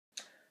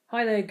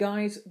Hi there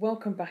guys,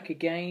 welcome back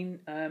again.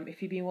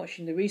 If you've been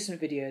watching the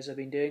recent videos I've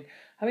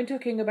been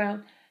talking about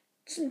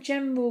some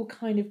general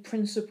kind of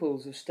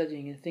principles of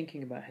studying and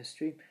thinking about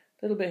history.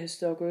 A little bit of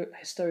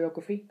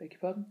historiography, beg your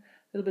pardon,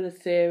 a little bit of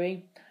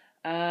theory.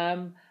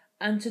 And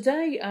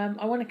today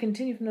I want to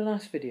continue from the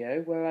last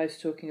video where I was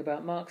talking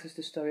about Marxist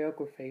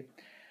historiography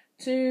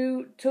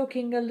to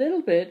talking a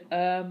little bit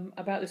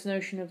about this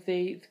notion of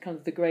the kind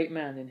of the great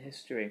man in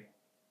history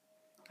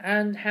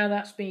and how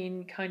that's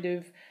been kind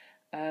of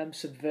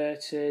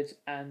subverted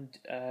and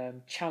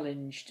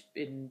challenged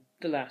in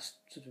the last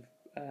sort of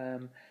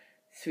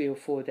 3 or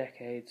 4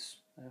 decades,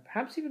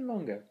 perhaps even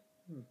longer.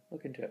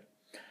 Look into it.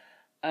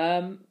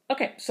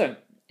 Okay, so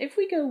if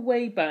we go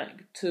way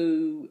back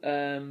to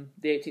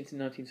the 18th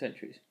and 19th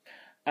centuries,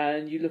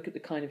 and you look at the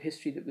kind of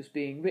history that was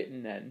being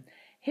written then,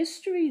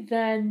 history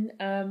then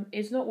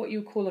is not what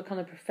you call a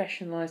kind of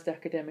professionalised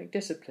academic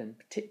discipline,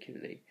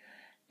 particularly.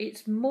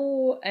 It's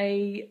more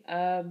the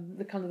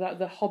kind of like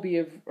the hobby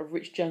of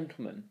rich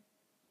gentlemen,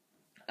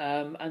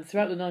 and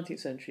throughout the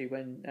 19th century,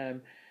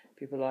 when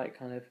people like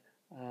kind of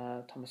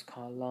Thomas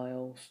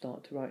Carlyle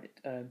start to write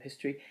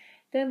history,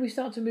 then we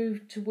start to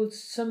move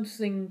towards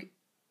something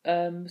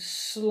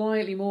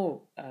slightly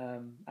more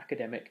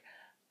academic.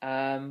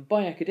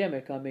 By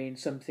academic, I mean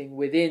something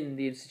within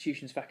the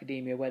institutions of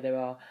academia where there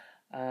are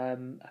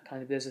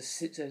there's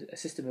a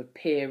system of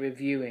peer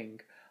reviewing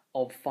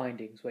of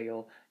findings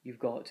where you've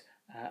got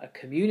a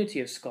community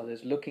of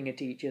scholars looking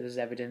at each other's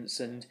evidence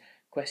and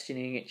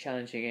questioning it,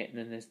 challenging it, and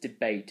then there's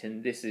debate.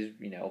 And this is,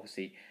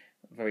 obviously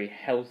very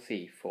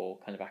healthy for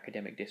kind of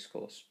academic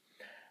discourse.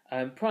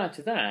 Prior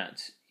to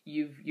that,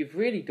 you've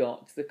really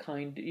got the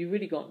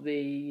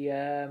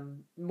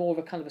more of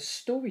a kind of a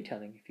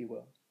storytelling, if you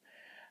will.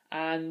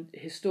 And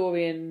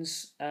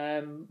historians,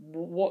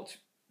 what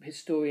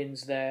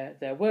historians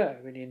there were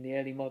really in the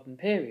early modern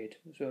period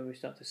was when we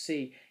start to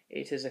see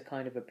it as a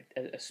kind of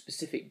a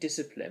specific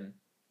discipline.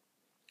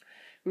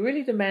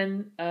 Really, the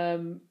men,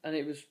 and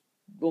it was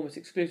almost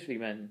exclusively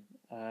men,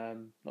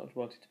 not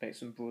wanting to make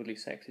some broadly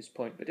sexist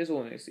point, but it is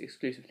almost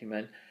exclusively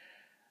men,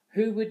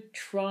 who would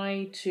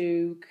try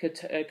to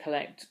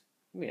collect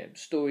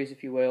stories,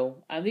 if you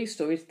will, and these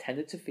stories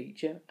tended to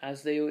feature,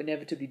 as they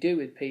inevitably do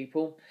with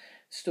people,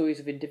 stories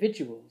of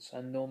individuals,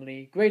 and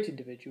normally great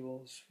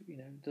individuals,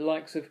 the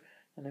likes of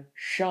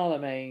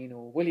Charlemagne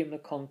or William the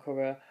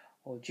Conqueror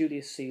or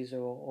Julius Caesar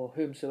or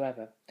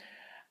whomsoever.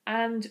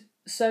 And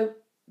so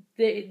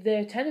there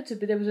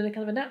was a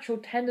kind of a natural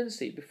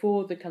tendency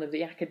before the kind of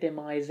the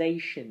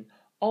academization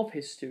of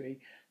history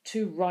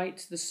to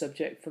write the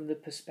subject from the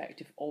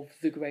perspective of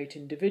the great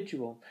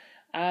individual,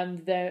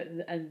 and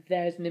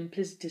there's an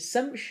implicit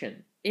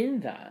assumption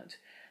in that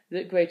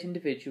great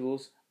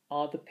individuals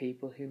are the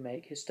people who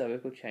make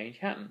historical change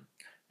happen.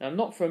 Now, I'm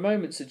not for a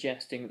moment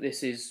suggesting that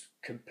this is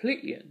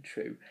completely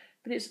untrue,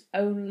 but it's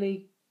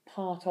only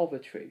part of a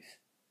truth.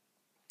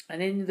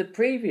 And in the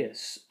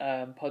previous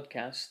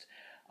podcast,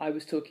 I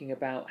was talking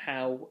about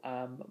how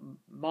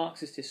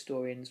Marxist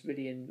historians,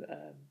 really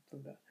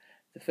from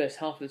the first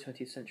half of the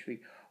 20th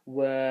century,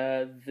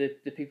 were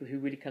the people who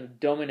really kind of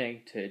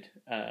dominated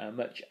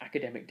much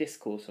academic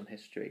discourse on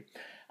history.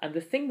 And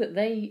the thing that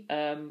they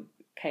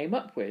came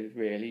up with,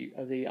 really,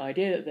 the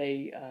idea that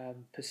they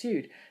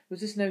pursued,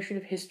 was this notion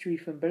of history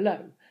from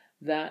below,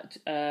 that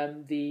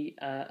the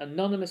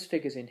anonymous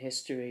figures in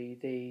history,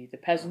 the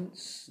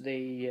peasants,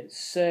 the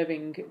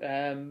serving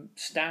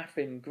staff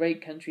in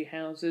great country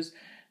houses,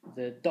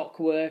 the dock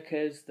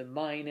workers, the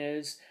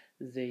miners,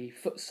 the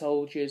foot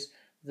soldiers,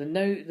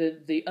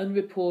 the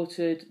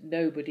unreported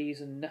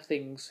nobodies and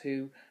nothings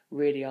who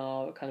really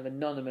are kind of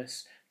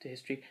anonymous to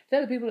history,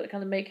 they're the people that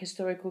kind of make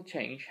historical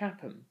change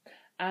happen.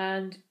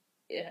 And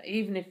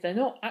even if they're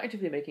not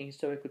actively making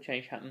historical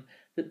change happen,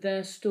 that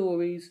their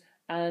stories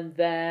and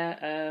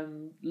their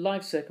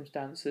life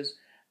circumstances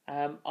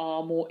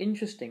are more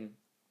interesting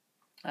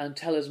and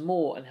tell us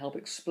more and help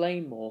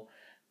explain more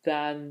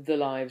than the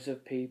lives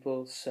of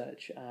people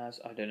such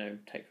as,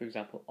 take for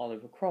example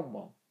Oliver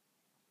Cromwell.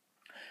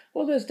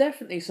 Well, there's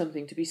definitely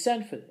something to be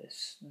said for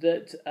this,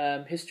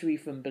 that history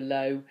from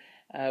below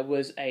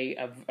was a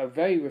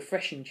very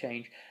refreshing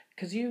change,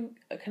 because you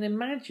can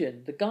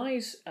imagine the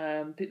guys,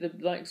 the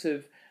likes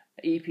of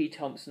E.P.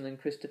 Thompson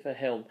and Christopher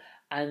Hill,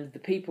 and the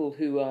people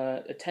who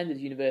attended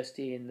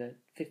university in the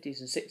 50s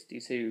and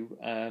 60s who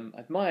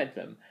admired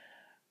them.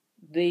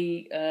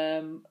 The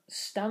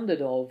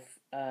standard of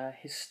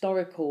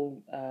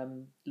historical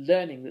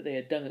learning that they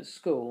had done at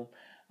school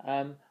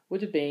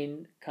would have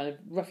been kind of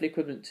roughly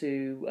equivalent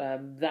to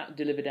that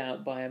delivered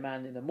out by a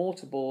man in a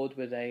mortarboard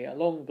with a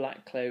long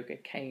black cloak, a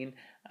cane,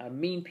 a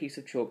mean piece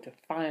of chalk to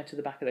fire to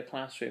the back of the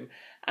classroom,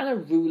 and a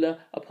ruler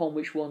upon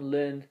which one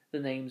learned the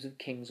names of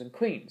kings and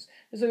queens.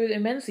 So it was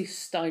immensely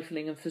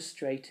stifling and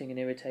frustrating and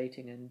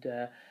irritating, and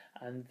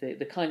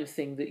the kind of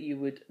thing that you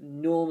would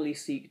normally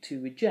seek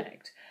to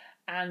reject.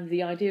 And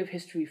the idea of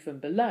history from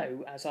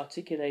below, as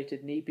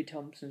articulated in E.P.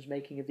 Thompson's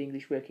Making of the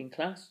English Working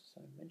Class,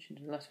 as I mentioned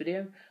in the last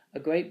video, a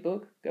great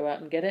book, go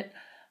out and get it.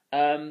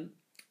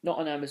 Not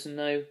on Amazon,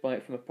 no, buy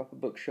it from a proper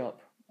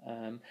bookshop.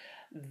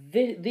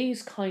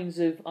 These kinds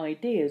of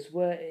ideas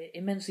were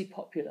immensely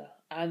popular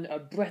and a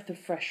breath of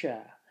fresh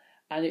air,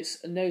 and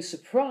it's no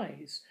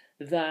surprise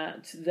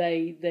that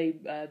they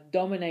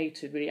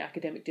dominated really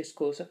academic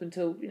discourse up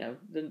until the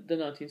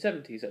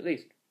 1970s at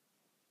least.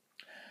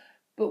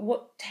 But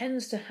what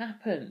tended to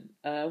happen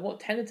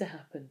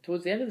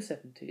towards the end of the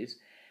 70s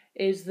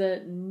is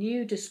that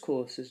new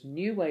discourses,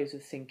 new ways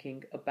of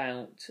thinking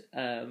about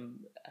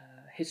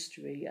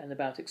history and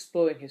about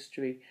exploring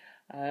history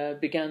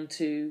began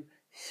to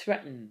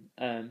threaten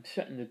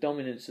the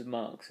dominance of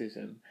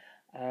Marxism.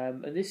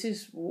 And this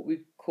is what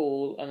we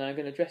call, and I'm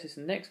going to address this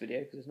in the next video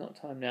because there's not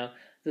time now,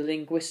 the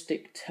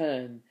linguistic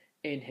turn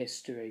in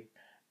history.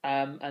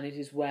 And it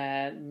is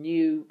where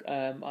new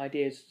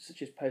ideas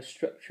such as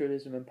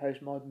post-structuralism and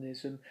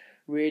postmodernism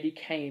really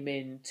came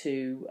in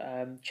to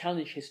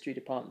challenge history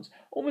departments,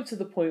 almost to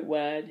the point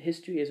where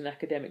history as an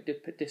academic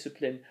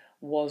discipline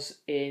was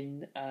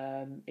in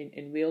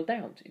real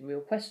doubt, in real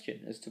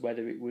question as to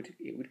whether it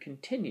would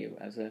continue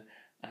as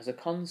a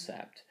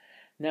concept.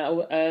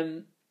 Now,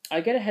 I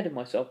get ahead of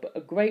myself, but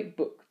a great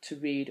book to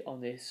read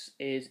on this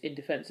is In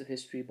Defense of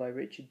History by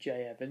Richard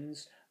J.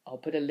 Evans. I'll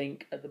put a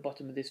link at the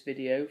bottom of this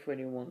video for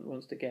anyone who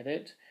wants to get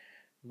it.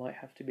 Might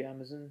have to be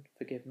Amazon,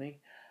 forgive me.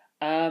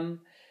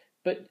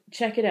 But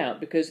check it out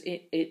because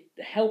it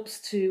helps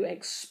to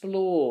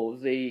explore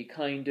the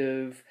kind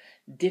of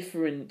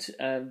different,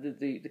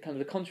 the kind of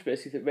the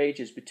controversy that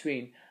rages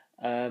between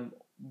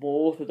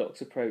more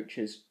orthodox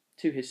approaches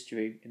to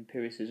history,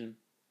 empiricism,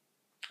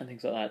 and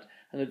things like that,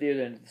 and at the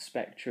other end of the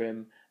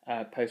spectrum,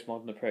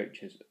 postmodern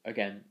approaches,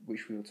 again,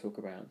 which we will talk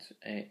about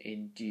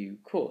in due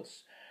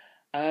course.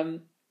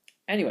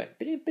 Anyway,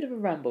 bit of a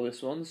ramble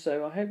this one,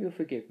 so I hope you'll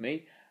forgive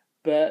me.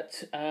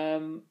 But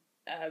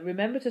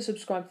remember to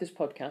subscribe to this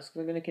podcast because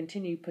I'm going to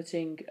continue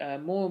putting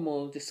more and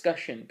more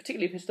discussion,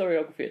 particularly of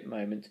historiography at the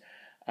moment,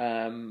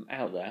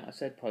 out there. I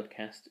said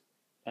podcast,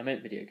 I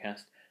meant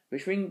videocast,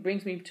 which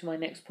brings me to my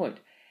next point.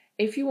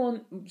 If you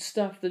want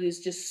stuff that is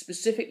just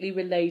specifically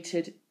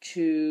related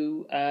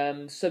to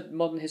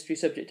modern history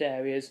subject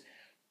areas,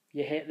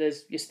 your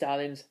Hitlers, your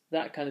Stalins,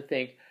 that kind of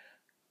thing,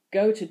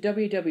 go to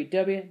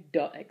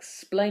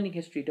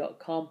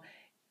www.explaininghistory.com,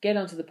 get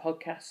onto the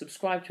podcast,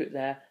 subscribe to it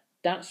there.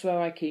 That's where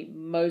I keep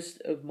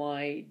most of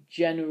my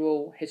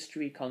general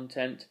history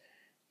content,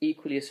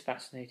 equally as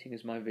fascinating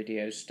as my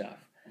video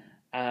stuff.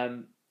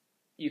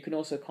 You can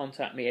also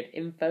contact me at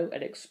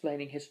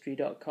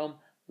info@explaininghistory.com.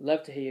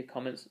 Love to hear your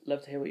comments,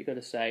 love to hear what you've got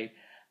to say.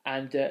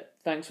 And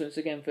thanks once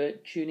again for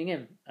tuning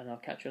in, and I'll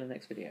catch you on the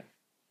next video.